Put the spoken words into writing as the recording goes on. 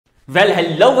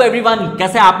Hello everyone,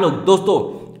 कैसे हैं आप लोग दोस्तों।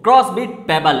 क्रॉसबीट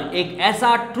पेबल एक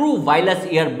ऐसा ट्रू वायरलेस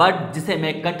ईयरबड जिसे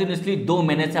मैं कंटिन्यूसली 2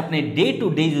 महीने से अपने डे टू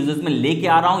डे यूजेस में लेके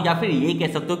आ रहा हूं, या फिर ये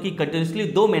कह सकते हो कि कंटिन्यूसली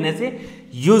 2 महीने से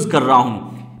यूज कर रहा हूं।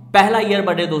 पहला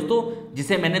ईयरबड है दोस्तों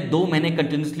जिसे मैंने 2 महीने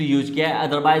कंटिन्यूसली यूज किया है।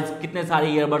 अदरवाइज कितने सारे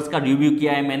ईयरबड्स का रिव्यू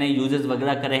किया है मैंने, यूजेस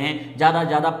वगैरह करे हैं।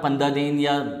 ज़्यादा 15 दिन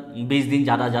या 20 दिन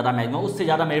ज़्यादा मैक्सिमम, उससे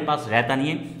ज़्यादा मेरे पास रहता नहीं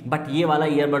है। बट ये वाला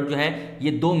ईयरबड जो है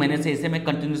ये 2 महीने से इसे मैं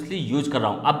कंटिन्यूसली यूज कर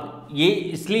रहा हूँ। अब ये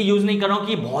इसलिए यूज़ नहीं कर रहा हूँ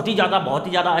कि बहुत ही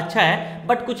ज़्यादा अच्छा है,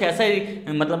 बट कुछ ऐसे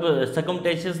मतलब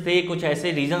सर्कमस्टेंसेस थे, कुछ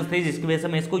ऐसे रीजंस थे जिसकी वजह से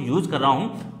मैं इसको यूज़ कर रहा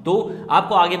हूँ। तो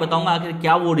आपको आगे बताऊंगा आखिर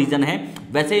क्या वो रीज़न है।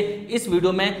 वैसे इस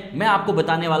वीडियो में मैं आपको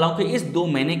बताने वाला हूँ कि इस 2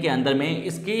 महीने के अंदर में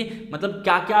इसके मतलब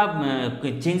क्या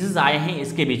चेंजेस आए हैं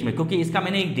इसके बीच में, क्योंकि इसका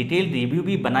मैंने एक डिटेल रिव्यू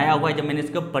भी बनाया हुआ है। जब मैंने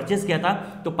इसको परचेस किया था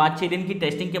तो 5-6 दिन की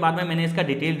टेस्टिंग के बाद में मैंने इसका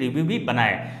डिटेल रिव्यू भी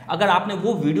बनाया है। अगर आपने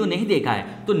वो वीडियो नहीं देखा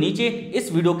है तो नीचे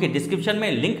इस वीडियो के डिस्क्रिप्शन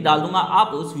में लिंक डाल दूंगा, आप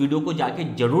उस वीडियो को जाके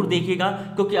जरूर देखिएगा।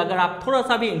 क्योंकि अगर आप थोड़ा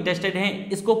सा भी इंटरेस्टेड हैं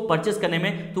इसको परचेस करने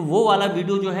में तो वो वाला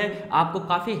वीडियो जो है आपको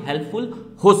काफ़ी हेल्पफुल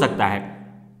हो सकता है।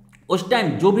 उस टाइम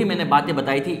जो भी मैंने बातें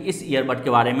बताई थी इस ईयरबड के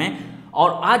बारे में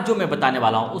और आज जो मैं बताने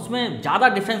वाला हूँ उसमें ज़्यादा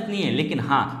डिफरेंस नहीं है, लेकिन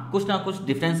हाँ कुछ ना कुछ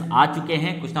डिफरेंस आ चुके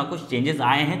हैं, कुछ ना कुछ चेंजेस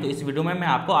आए हैं। तो इस वीडियो में मैं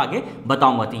आपको आगे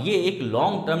बताऊंगा। तो ये एक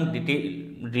लॉन्ग टर्म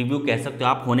डिटेल रिव्यू कह सकते हो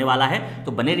आप होने वाला है,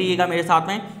 तो बने रहिएगा मेरे साथ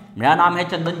में। मेरा नाम है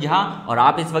चंदन झा और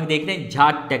आप इस वक्त देख रहे हैं झा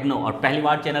टेक्नो। और पहली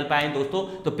बार चैनल पर आए दोस्तों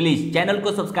तो प्लीज़ चैनल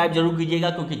को सब्सक्राइब जरूर कीजिएगा,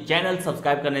 क्योंकि चैनल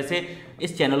सब्सक्राइब करने से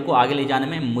इस चैनल को आगे ले जाने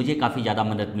में मुझे काफ़ी ज़्यादा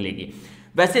मदद मिलेगी।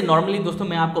 वैसे नॉर्मली दोस्तों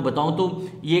मैं आपको बताऊं तो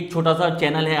ये एक छोटा सा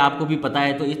चैनल है, आपको भी पता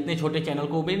है। तो इतने छोटे चैनल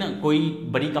को भी ना कोई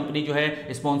बड़ी कंपनी जो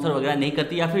है स्पॉन्सर वगैरह नहीं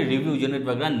करती या फिर रिव्यू यूनिट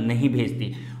वगैरह नहीं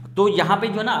भेजती। तो यहाँ पे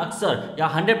जो है ना अक्सर या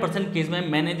 100% केस में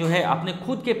मैंने जो है अपने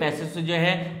खुद के पैसे से जो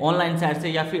है ऑनलाइन साइट से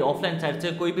या फिर ऑफलाइन साइट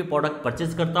से कोई भी प्रोडक्ट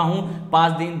परचेज करता हूँ।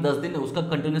 5 दिन 10 दिन उसका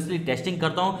कंटिन्यूसली टेस्टिंग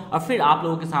करता हूँ और फिर आप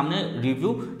लोगों के सामने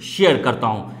रिव्यू शेयर करता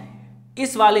हूँ।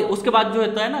 इस वाले उसके बाद जो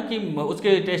होता है ना कि उसके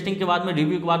टेस्टिंग के बाद में,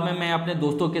 रिव्यू के बाद में मैं अपने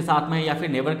दोस्तों के साथ में या फिर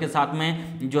नेबर के साथ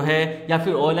में जो है या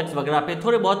फिर OLX वगैरह पे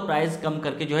थोड़े बहुत प्राइस कम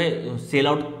करके जो है सेल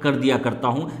आउट कर दिया करता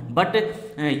हूँ। बट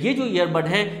ये जो ईयरबड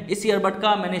है, इस ईयरबड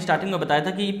का मैंने स्टार्टिंग में बताया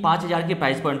था कि 5000 के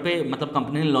प्राइस पॉइंट पे मतलब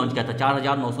कंपनी ने लॉन्च किया था,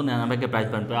 4999 के प्राइस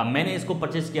पॉइंट पे। मैंने इसको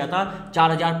परचेस किया था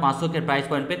 4500 के प्राइस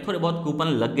पॉइंट पे, थोड़े बहुत कूपन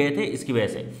लग गए थे इसकी वजह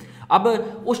से। अब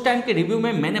उस टाइम के रिव्यू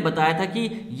में मैंने बताया था कि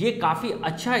ये काफ़ी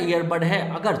अच्छा ईयरबड है।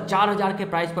 अगर 4000 के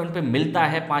प्राइस पॉइंट पे मिलता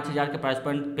है, 5000 के प्राइस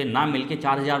पॉइंट पे ना मिलके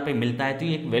 4000 पे मिलता है, तो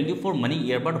ये एक वैल्यू फॉर मनी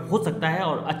ईयरबड हो सकता है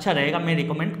और अच्छा रहेगा। मैं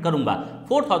रिकमेंड करूंगा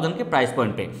 4000 के प्राइस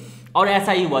पॉइंट पे। और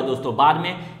ऐसा ही हुआ दोस्तों, बाद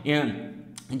में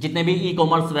जितने भी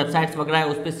ई-कॉमर्स वेबसाइट्स वगैरह है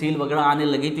उस पर सेल वगैरह आने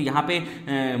लगी, तो यहाँ पे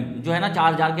जो है ना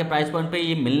 4000 के प्राइस पॉइंट पे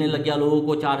ये मिलने लग गया लोगों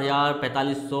को। 4000,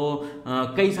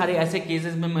 4500, कई सारे ऐसे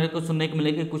केसेस में मेरे को सुनने को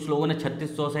मिले कि कुछ लोगों ने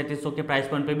 3600, 3700 के प्राइस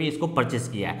पॉइंट पे भी इसको परचेस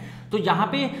किया है। तो यहाँ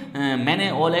पे मैंने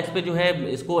OLX पे जो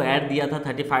है इसको ऐड दिया था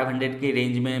 3500 के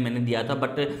रेंज में मैंने दिया था।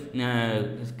 बट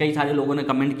कई सारे लोगों ने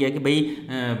कमेंट किया कि भाई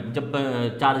जब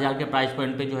 4000 के प्राइस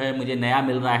पॉइंट पे जो है मुझे नया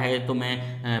मिल रहा है तो मैं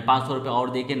 500 रुपये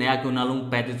और दे के नया क्यों ना लूँ,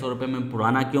 3500 रुपये में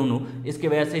पुराना क्यों लूँ। इसके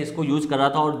वजह से इसको यूज़ कर रहा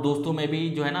था और दोस्तों में भी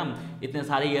जो है ना इतने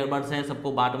सारे ईयरबड्स हैं,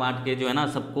 सबको बांट के जो है ना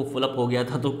सबको फुलअप हो गया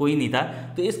था तो कोई नहीं था।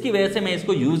 तो इसकी वजह से मैं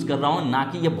इसको यूज़ कर रहा हूँ। ना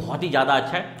कि ये बहुत ही ज़्यादा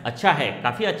अच्छा है,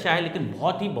 काफ़ी अच्छा है, लेकिन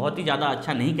बहुत ही ज़्यादा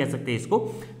अच्छा नहीं कह सकते इसको।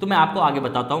 तो मैं आपको आगे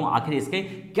बताता हूँ आखिर इसके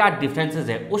क्या डिफरेंसेस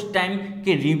है। उस टाइम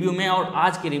के रिव्यू में और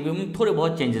आज के रिव्यू में थोड़े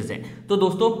बहुत चेंजेस हैं। तो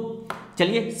दोस्तों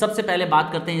चलिए सबसे पहले बात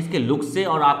करते हैं इसके लुक्स से,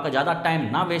 और आपका ज़्यादा टाइम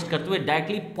ना वेस्ट करते हुए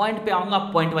डायरेक्टली पॉइंट पे आऊँगा,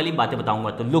 पॉइंट वाली बातें बताऊंगा।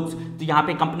 तो लुक्स, तो यहाँ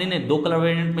पे कंपनी ने 2 कलर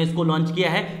वेरिएंट में इसको लॉन्च किया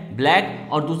है, ब्लैक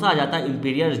और दूसरा आ जाता है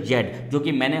इंपीरियर जेड, जो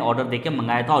कि मैंने ऑर्डर देके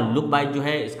मंगाया था। और लुक वाइज जो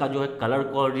है इसका जो है कलर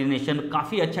कोऑर्डिनेशन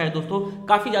काफ़ी अच्छा है दोस्तों,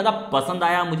 काफ़ी ज़्यादा पसंद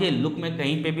आया मुझे। लुक में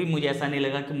कहीं पर भी मुझे ऐसा नहीं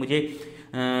लगा कि मुझे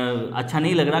अच्छा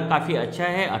नहीं लग रहा, काफ़ी अच्छा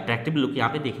है, अट्रैक्टिव लुक यहाँ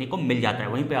पे देखने को मिल जाता है।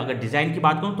 वहीं पे अगर डिज़ाइन की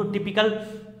बात करूँ तो टिपिकल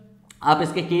आप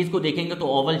इसके केस को देखेंगे तो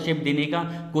ओवल शेप देने का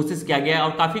कोशिश किया गया है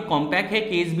और काफ़ी कॉम्पैक्ट है।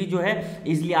 केस भी जो है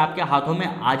इजीली आपके हाथों में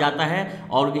आ जाता है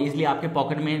और इजीली आपके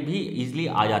पॉकेट में भी इजीली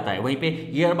आ जाता है। वहीं पे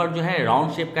ईयरबड जो है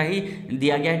राउंड शेप का ही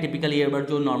दिया गया है, टिपिकल ईयरबड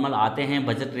जो नॉर्मल आते हैं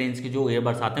बजट रेंज के जो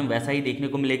ईयरबड्स आते हैं वैसा ही देखने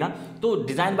को मिलेगा। तो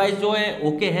डिज़ाइन वाइज जो है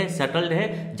ओके है, सेटल्ड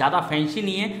है, ज़्यादा फैंसी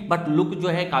नहीं है, बट लुक जो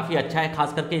है काफ़ी अच्छा है।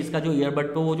 खास करके इसका जो ईयरबड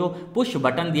पे वो जो पुश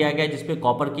बटन दिया गया है जिसपे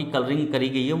कॉपर की कलरिंग करी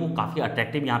गई है वो काफ़ी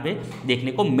अट्रैक्टिव यहाँ पे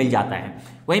देखने को मिल जाता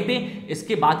है। वहीं पे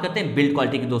इसकी बात करते हैं बिल्ड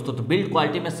क्वालिटी की दोस्तों। तो बिल्ड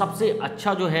क्वालिटी में सबसे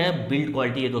अच्छा जो है बिल्ड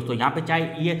क्वालिटी है दोस्तों। यहाँ पे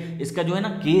चाहे ये इसका जो है ना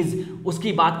केस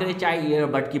उसकी बात करें, चाहे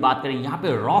ईयरबड की बात करें, यहाँ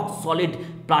पे रॉक सॉलिड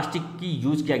प्लास्टिक की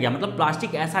यूज किया गया। मतलब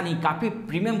प्लास्टिक ऐसा नहीं, काफ़ी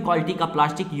प्रीमियम क्वालिटी का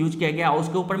प्लास्टिक यूज किया गया और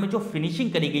उसके ऊपर में जो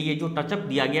फिनिशिंग करी गई है, जो टचअप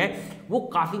दिया गया है वो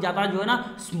काफ़ी ज़्यादा जो है ना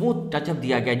स्मूथ टचअप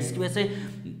दिया गया है, जिसकी वजह से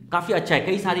काफ़ी अच्छा है।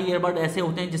 कई सारे ईयरबड ऐसे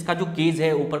होते हैं जिसका जो केस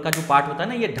है, ऊपर का जो पार्ट होता है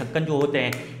ना, ये ढक्कन जो होते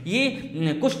हैं,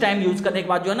 ये कुछ टाइम यूज़ करने के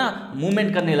बाद जो है ना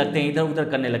मूवमेंट करने लगते हैं, इधर उधर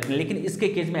करने लगते हैं। लेकिन इसके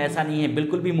केस में ऐसा नहीं है,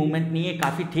 बिल्कुल भी मूवमेंट नहीं है,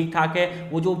 काफ़ी ठीक ठाक है।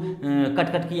 वो जो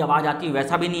कट कट की आवाज़ आती है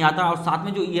वैसा भी नहीं आता। और साथ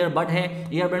में जो ईयरबड है,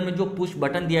 ईयरबड में जो पुश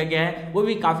बटन दिया गया है वो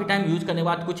भी काफ़ी टाइम यूज़ करने के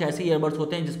बाद, कुछ ऐसे ईयरबड्स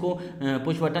होते हैं जिसको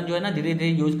पुश बटन जो है ना धीरे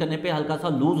धीरे यूज़ करने पर हल्का सा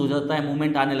लूज हो जाता है,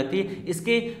 मूवमेंट आने लगती है।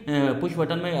 इसके पुश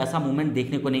बटन में ऐसा मूवमेंट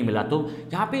देखने को नहीं मिला। तो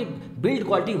यहाँ पे बिल्ड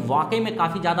क्वालिटी वाकई में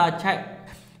काफ़ी ज़्यादा अच्छा है।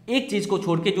 एक चीज़ को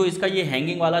छोड़ के जो इसका ये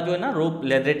हैंगिंग वाला जो है ना रोप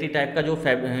लेदरेटी टाइप का जो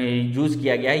यूज़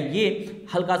किया गया है, ये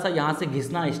हल्का सा यहाँ से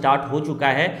घिसना स्टार्ट हो चुका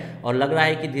है और लग रहा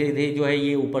है कि धीरे धीरे जो है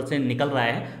ये ऊपर से निकल रहा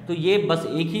है। तो ये बस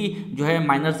एक ही जो है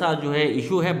माइनर सा जो है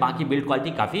इशू है, बाकी बिल्ड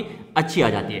क्वालिटी काफ़ी अच्छी आ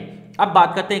जाती है। अब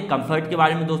बात करते हैं कंफर्ट के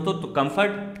बारे में दोस्तों। तो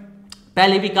कंफर्ट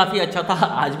पहले भी काफ़ी अच्छा था,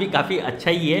 आज भी काफ़ी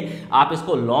अच्छा ही है। आप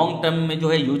इसको लॉन्ग टर्म में जो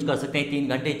है यूज कर सकते हैं, 3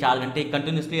 घंटे 4 घंटे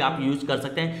कंटिन्यूसली आप यूज कर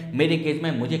सकते हैं। मेरे केस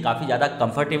में मुझे काफ़ी ज़्यादा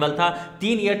कंफर्टेबल था।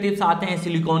 3 ईयर टिप्स आते हैं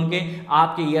सिलिकॉन के,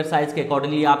 आपके ईयर साइज़ के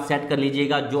अकॉर्डिंगली आप सेट कर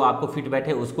लीजिएगा, जो आपको फिट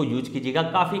बैठे उसको यूज कीजिएगा।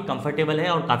 काफ़ी कंफर्टेबल है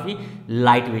और काफ़ी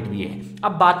लाइट वेट भी है।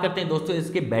 अब बात करते हैं दोस्तों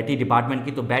इसके बैटरी डिपार्टमेंट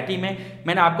की। तो बैटरी में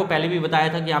मैंने आपको पहले भी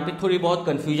बताया था कि यहाँ पे थोड़ी बहुत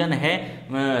कन्फ्यूजन है।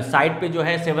 साइड पे जो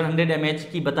है 700 mAh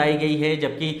की बताई गई है,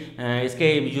 जबकि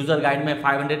इसके यूज़र गाइड में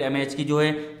 500 mAh की जो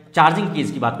है चार्जिंग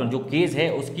केस की बात करूँ, जो केस है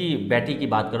उसकी बैटरी की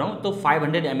बात कर रहा हूँ, तो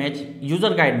 500 mAh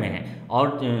यूज़र गाइड में है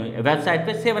और वेबसाइट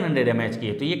पे 700 mAh की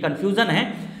है। तो ये कन्फ्यूज़न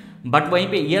है। बट वहीं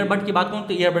पे ईयरबड की बात करूँ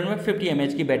तो ईयरबड में 50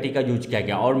 mAh की बैटरी का यूज किया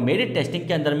गया। और मेरे टेस्टिंग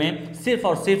के अंदर में सिर्फ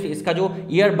और सिर्फ इसका जो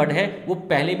ईयरबड है वो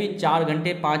पहले भी 4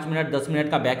 घंटे 5 मिनट 10 मिनट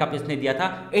का बैकअप इसने दिया था।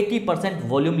 80%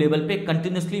 वॉल्यूम लेवल पे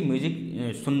कंटिन्यूसली म्यूजिक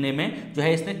सुनने में जो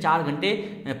है इसने 4 घंटे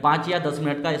 5 या 10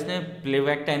 मिनट का इसने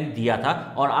प्लेबैक टाइम दिया था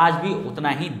और आज भी उतना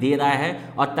ही दे रहा है।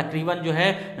 और तकरीबन जो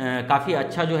है काफ़ी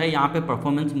अच्छा जो है यहाँ पे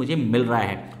परफॉर्मेंस मुझे मिल रहा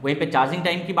है। वहीं पे चार्जिंग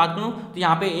टाइम की बात करूँ तो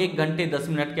यहाँ पे 1 घंटे 10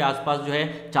 मिनट के आसपास जो है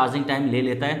चार्जिंग टाइम ले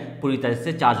लेता है पूरी तरह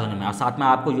से चार्ज होने में। और साथ में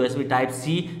आपको USB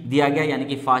Type-C दिया गया, यानी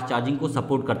कि फास्ट चार्जिंग को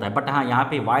सपोर्ट करता है। बट हाँ, यहाँ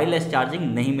पे वायरलेस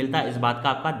चार्जिंग नहीं मिलता, इस बात का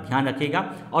आपका ध्यान रखिएगा।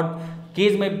 और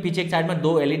केस में पीछे एक साइड में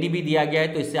 2 LED भी दिया गया है,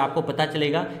 तो इससे आपको पता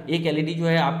चलेगा। एक LED जो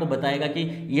है आपको बताएगा कि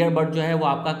ईयरबड जो है वो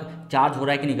आपका चार्ज हो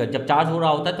रहा है कि नहीं। जब चार्ज हो रहा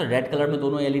होता है तो रेड कलर में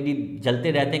दोनों LED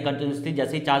जलते रहते हैं कंटिन्यूसली।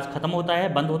 जैसे ही चार्ज खत्म होता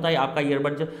है, बंद होता है आपका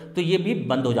ईयरबड, तो ये भी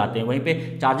बंद हो जाते हैं। वहीं पे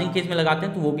चार्जिंग केस में लगाते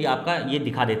हैं तो वो भी आपका ये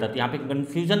दिखा देता है। तो यहाँ पे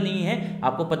कन्फ्यूजन नहीं है,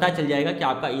 आपको पता चल जाएगा कि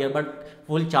आपका ईयरबड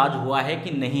फुल चार्ज हुआ है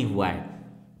कि नहीं हुआ है।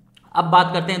 अब बात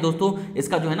करते हैं दोस्तों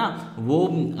इसका जो है ना वो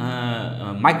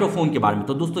माइक्रोफोन के बारे में।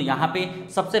 तो दोस्तों यहाँ पे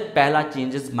सबसे पहला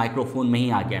चेंजेस माइक्रोफोन में ही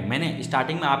आ गया। मैंने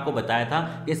स्टार्टिंग में आपको बताया था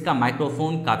कि इसका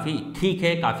माइक्रोफोन काफ़ी ठीक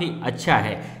है, काफ़ी अच्छा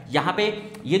है। यहाँ पे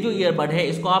ये जो ईयरबड है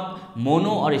इसको आप मोनो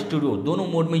और स्टूडियो दोनों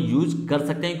मोड में यूज कर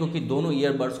सकते हैं, क्योंकि दोनों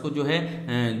ईयरबड्स को जो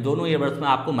है दोनों ईयरबड्स में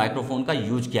आपको माइक्रोफोन का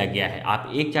यूज किया गया है।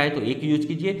 आप एक चाहे तो एक यूज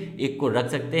कीजिए, एक को रख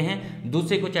सकते हैं,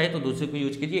 दूसरे को चाहे तो दूसरे को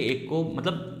यूज कीजिए, एक को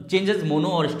मतलब चेंजेस मोनो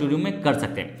और स्टूडियो में कर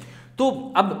सकते हैं। तो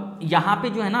अब यहाँ पे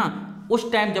जो है ना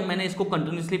उस टाइम जब मैंने इसको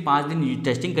कंटिन्यूसली 5 दिन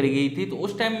टेस्टिंग करी गई थी तो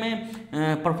उस टाइम में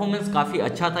परफॉर्मेंस काफ़ी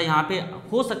अच्छा था। यहाँ पे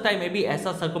हो सकता है मे बी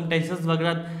ऐसा सर्कमस्टेंसेस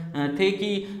वगैरह थे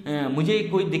कि मुझे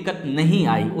कोई दिक्कत नहीं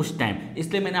आई उस टाइम,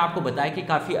 इसलिए मैंने आपको बताया कि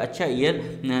काफ़ी अच्छा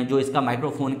ईयर जो इसका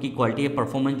माइक्रोफोन की क्वालिटी है,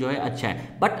 परफॉर्मेंस जो है अच्छा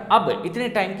है। बट अब इतने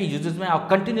टाइम की यूजेस में और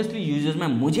कंटिन्यूसली यूजेस में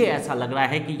मुझे ऐसा लग रहा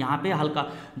है कि यहाँ पे हल्का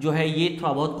जो है ये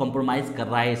थोड़ा बहुत कॉम्प्रोमाइज़ कर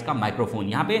रहा है इसका माइक्रोफोन।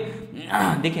 यहाँ पे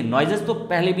देखिए नॉइजेस तो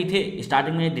पहले भी थे,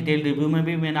 स्टार्टिंग में डिटेल रिव्यू में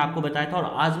भी मैंने आपको बताया था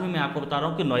और आज भी मैं आपको बता रहा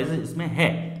हूँ कि नॉइजेस इसमें है।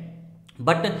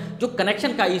 बट जो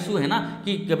कनेक्शन का इशू है ना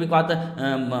कि कभी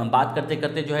बात करते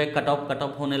करते जो है कट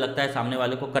ऑफ होने लगता है, सामने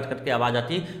वाले को कट कट के आवाज़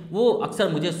आती है, वो अक्सर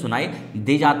मुझे सुनाई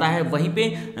दे जाता है। वहीं पे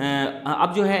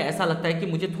अब जो है ऐसा लगता है कि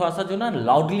मुझे थोड़ा सा जो ना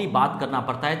लाउडली बात करना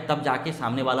पड़ता है, तब जाके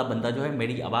सामने वाला बंदा जो है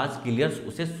मेरी आवाज़ क्लियर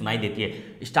उसे सुनाई देती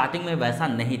है। स्टार्टिंग में वैसा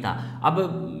नहीं था।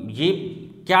 अब ये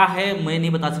क्या है मैं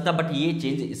नहीं बता सकता, बट ये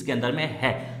चेंज इसके अंदर में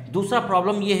है। दूसरा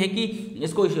प्रॉब्लम ये है कि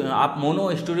इसको आप मोनो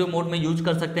स्टूडियो मोड में यूज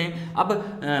कर सकते हैं। अब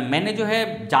मैंने जो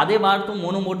है ज़्यादा बार तो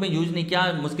मोनो मोड में यूज नहीं किया,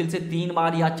 मुश्किल से 3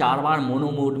 बार या 4 बार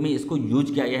मोनो मोड में इसको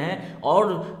यूज किया गया है।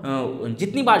 और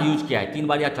जितनी बार यूज किया है 3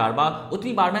 बार या 4 बार,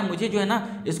 उतनी बार में मुझे जो है ना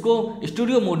इसको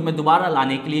स्टूडियो मोड में दोबारा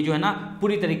लाने के लिए जो है ना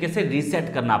पूरी तरीके से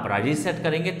रीसेट करना पड़ा। रीसेट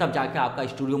करेंगे तब जाके आपका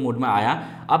स्टूडियो मोड में आया।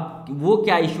 अब वो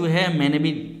क्या इशू है मैंने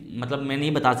भी मैं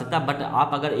नहीं बता सकता, बट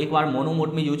आप अगर एक बार मोनो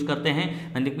मोड में यूज करते हैं,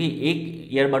 मतलब कि एक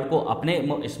ईयरबड को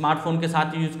अपने स्मार्टफोन के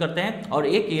साथ यूज करते हैं और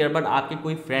एक ईयरबड आपके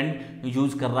कोई फ्रेंड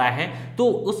यूज कर रहा है, तो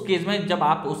उस केस में जब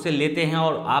आप उससे लेते हैं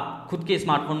और आप खुद के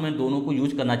स्मार्टफोन में दोनों को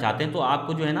यूज करना चाहते हैं तो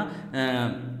आपको जो है ना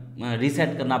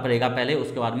रीसेट करना पड़ेगा पहले,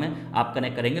 उसके बाद में आप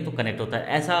कनेक्ट करेंगे तो कनेक्ट होता है।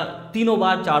 ऐसा 3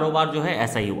 बार 4 बार जो है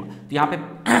ऐसा ही हुआ। तो यहाँ पे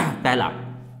पहला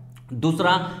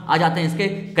दूसरा आ जाते हैं इसके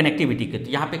कनेक्टिविटी के।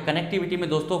 तो यहाँ पे कनेक्टिविटी में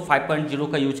दोस्तों 5.0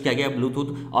 का यूज किया गया है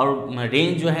ब्लूटूथ, और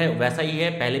रेंज जो है वैसा ही है,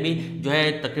 पहले भी जो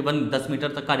है तकरीबन 10 मीटर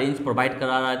तक का रेंज प्रोवाइड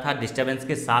करा रहा था डिस्टर्बेंस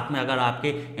के साथ में, अगर आपके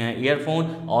ईयरफोन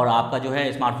और आपका जो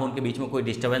है स्मार्टफोन के बीच में कोई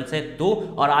डिस्टर्बेंस है तो,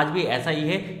 और आज भी ऐसा ही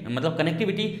है, मतलब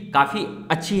कनेक्टिविटी काफ़ी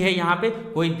अच्छी है, यहाँ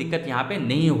पर कोई दिक्कत यहाँ पर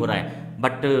नहीं हो रहा है।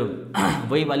 बट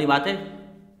वही वाली बात है,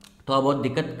 थोड़ा बहुत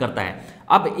दिक्कत करता है।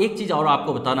 अब एक चीज़ और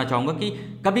आपको बताना चाहूँगा कि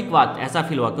कभी कभार ऐसा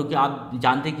फील हुआ, क्योंकि आप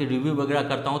जानते हैं कि रिव्यू वगैरह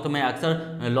करता हूँ तो मैं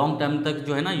अक्सर लॉन्ग टाइम तक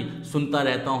जो है ना सुनता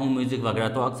रहता हूँ म्यूज़िक वगैरह,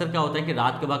 तो अक्सर क्या होता है कि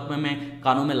रात के वक्त में मैं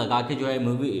कानों में लगा के जो है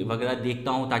मूवी वगैरह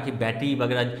देखता हूँ ताकि बैटरी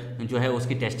वगैरह जो है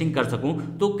उसकी टेस्टिंग कर सकूँ।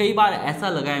 तो कई बार ऐसा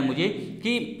लगा है मुझे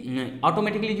कि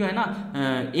ऑटोमेटिकली जो है ना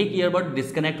एक ईयरबड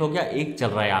डिस्कनेक्ट हो गया, एक चल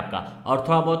रहा है आपका, और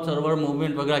थोड़ा बहुत सर्वर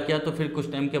मूवमेंट वगैरह किया तो फिर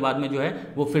कुछ टाइम के बाद में जो है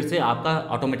वो फिर से आपका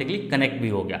ऑटोमेटिकली कनेक्ट भी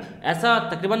हो गया। ऐसा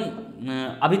तकरीबन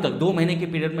अभी तक 2 महीने के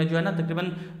पीरियड में जो है ना तकरीबन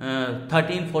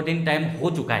 13-14 टाइम हो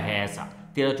चुका है, ऐसा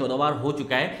 13-14 बार हो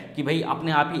चुका है कि भाई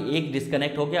अपने आप ही एक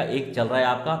डिस्कनेक्ट हो गया, एक चल रहा है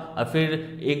आपका, और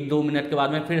फिर 1-2 मिनट के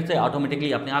बाद में फिर से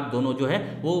ऑटोमेटिकली अपने आप दोनों जो है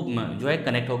वो जो है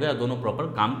कनेक्ट हो गया, दोनों प्रॉपर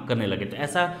काम करने लगे। तो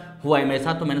ऐसा हुआ है मेरे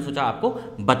साथ, तो मैंने सोचा आपको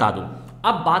बता दूं।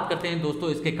 अब बात करते हैं दोस्तों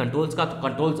इसके कंट्रोल्स का। तो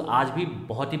कंट्रोल्स आज भी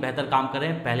बहुत ही बेहतर काम कर रहे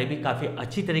हैं, पहले भी काफ़ी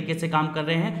अच्छी तरीके से काम कर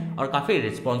रहे हैं और काफ़ी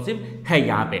रिस्पॉन्सिव है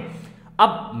यहाँ पे।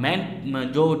 अब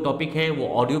मेन जो टॉपिक है वो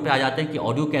ऑडियो पे आ जाते हैं कि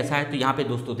ऑडियो कैसा है। तो यहाँ पे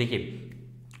दोस्तों देखिए,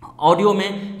 ऑडियो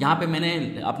में यहाँ पे मैंने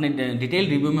अपने डिटेल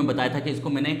रिव्यू में बताया था कि इसको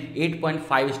मैंने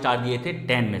 8.5 स्टार दिए थे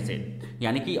 10 में से,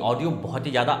 यानी कि ऑडियो बहुत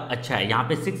ही ज़्यादा अच्छा है। यहाँ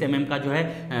पे 6 mm का जो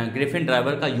है ग्रिफिन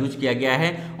ड्राइवर का यूज किया गया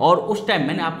है, और उस टाइम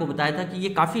मैंने आपको बताया था कि ये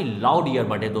काफ़ी लाउड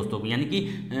ईयरबड है दोस्तों, यानी कि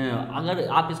अगर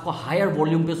आप इसको हायर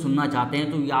वॉल्यूम पे सुनना चाहते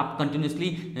हैं तो ये आप कंटिन्यूसली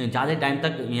ज़्यादा टाइम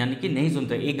तक यानी कि नहीं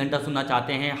सुनते, 1 घंटा सुनना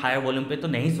चाहते हैं हायर वॉल्यूम पे तो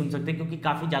नहीं सुन सकते, क्योंकि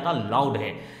काफ़ी ज़्यादा लाउड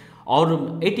है। और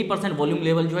 80% वॉल्यूम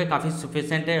लेवल जो है काफ़ी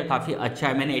सफिशेंट है, काफ़ी अच्छा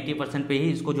है। मैंने 80% पे ही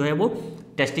इसको जो है वो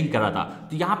टेस्टिंग करा था।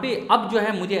 तो यहाँ पे अब जो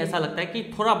है मुझे ऐसा लगता है कि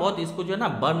थोड़ा बहुत इसको जो है ना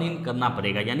बर्न इन करना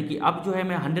पड़ेगा, यानी कि अब जो है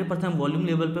मैं 100% वॉल्यूम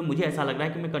लेवल पे मुझे ऐसा लग रहा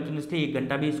है कि मैं कंटिन्यूसली 1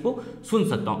 घंटा भी इसको सुन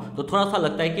सकता हूँ। तो थोड़ा सा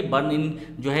लगता है कि बर्न इन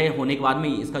जो है होने के बाद में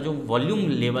इसका जो वॉल्यूम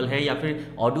लेवल है या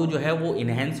फिर ऑडियो जो है वो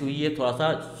इन्हेंस हुई है, थोड़ा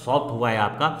सा सॉफ्ट हुआ है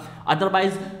आपका।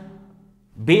 अदरवाइज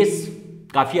बेस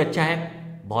काफ़ी अच्छा है,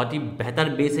 बहुत ही बेहतर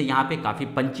बेस है, यहाँ पे काफ़ी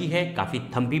पंची है, काफ़ी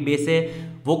थम्पी बेस है।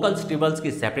 वोकल्स ट्रिबल्स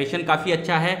की सेपरेशन काफ़ी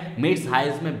अच्छा है, मिड्स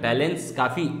हाइज में बैलेंस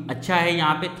काफ़ी अच्छा है।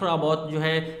 यहाँ पे थोड़ा बहुत जो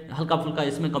है हल्का फुल्का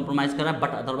इसमें कंप्रोमाइज़ करा है, बट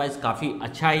अदरवाइज काफ़ी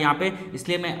अच्छा है यहाँ पे।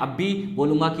 इसलिए मैं अब भी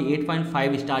बोलूँगा कि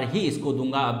 8.5 स्टार ही इसको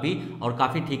दूंगा अब भी, और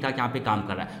काफ़ी ठीक ठाक यहाँ पे काम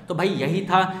कर रहा है। तो भाई यही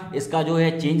था इसका जो है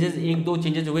चेंजेस, 1-2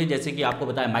 चेंजेस हुए, जैसे कि आपको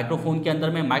बताया माइक्रोफोन के अंदर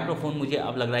में, माइक्रोफोन मुझे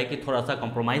अब लग रहा है कि थोड़ा सा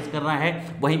कंप्रोमाइज़ कर रहा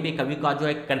है। वहीं पर कभी का जो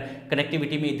है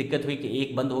कनेक्टिविटी में दिक्कत हुई कि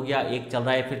एक बंद हो गया, एक चल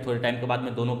रहा है, फिर थोड़े टाइम के बाद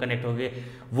में दोनों कनेक्ट हो गए,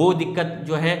 वो दिक्कत जो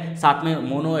है। साथ में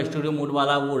मोनो स्टूडियो मोड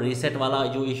वाला वो रीसेट वाला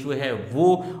जो इशू है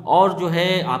वो, और जो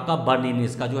है आपका बर्न इन,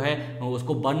 इसका जो है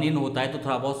उसको बर्न इन होता है तो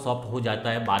थोड़ा बहुत सॉफ्ट हो जाता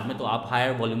है बाद में, तो आप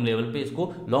हायर वॉल्यूम लेवल पे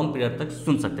इसको लॉन्ग पीरियड तक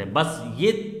सुन सकते हैं। बस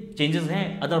ये चेंजेस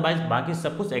हैं, अदरवाइज बाकी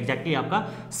सब कुछ एग्जैक्टली आपका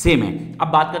सेम है। अब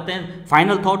बात करते हैं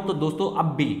फाइनल थॉट। तो दोस्तों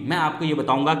अब भी मैं आपको ये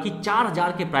बताऊंगा कि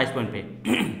 4000 के प्राइस पॉइंट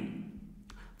पे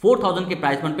 4000 के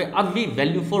प्राइस पॉइंट पे अब भी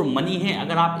वैल्यू फॉर मनी है,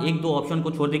 अगर आप 1-2 ऑप्शन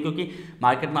को छोड़ दें, क्योंकि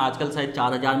मार्केट में आजकल शायद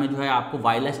 4000 में जो है आपको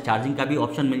वायरलेस चार्जिंग का भी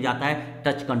ऑप्शन मिल जाता है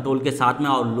टच कंट्रोल के साथ में,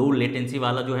 और लो लेटेंसी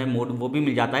वाला जो है मोड वो भी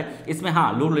मिल जाता है इसमें।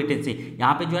 हाँ, लो लेटेंसी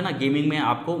यहाँ पे जो है ना गेमिंग में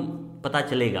आपको पता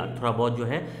चलेगा, थोड़ा बहुत जो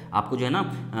है आपको जो है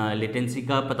ना लेटेंसी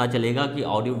का पता चलेगा कि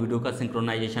ऑडियो वीडियो का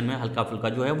सिंक्रोनाइजेशन में हल्का फुल्का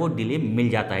जो है वो डिले मिल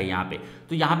जाता है यहाँ पे।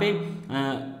 तो यहाँ पे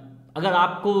अगर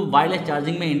आपको वायरलेस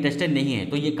चार्जिंग में इंटरेस्टेड नहीं है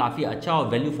तो ये काफ़ी अच्छा और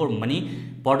वैल्यू फॉर मनी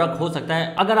प्रोडक्ट हो सकता है।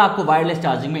 अगर आपको वायरलेस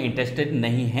चार्जिंग में इंटरेस्टेड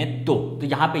नहीं है तो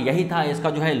यहाँ पे यही था इसका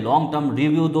जो है लॉन्ग टर्म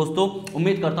रिव्यू। दोस्तों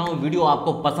उम्मीद करता हूँ वीडियो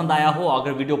आपको पसंद आया हो,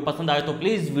 अगर वीडियो पसंद आए तो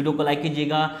प्लीज़ वीडियो को लाइक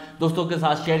कीजिएगा, दोस्तों के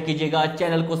साथ शेयर कीजिएगा,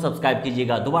 चैनल को सब्सक्राइब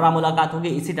कीजिएगा। दोबारा मुलाकात होगी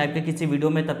इसी टाइप के किसी वीडियो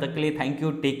में, तब तक के लिए thank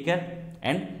you, take care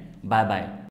and bye bye.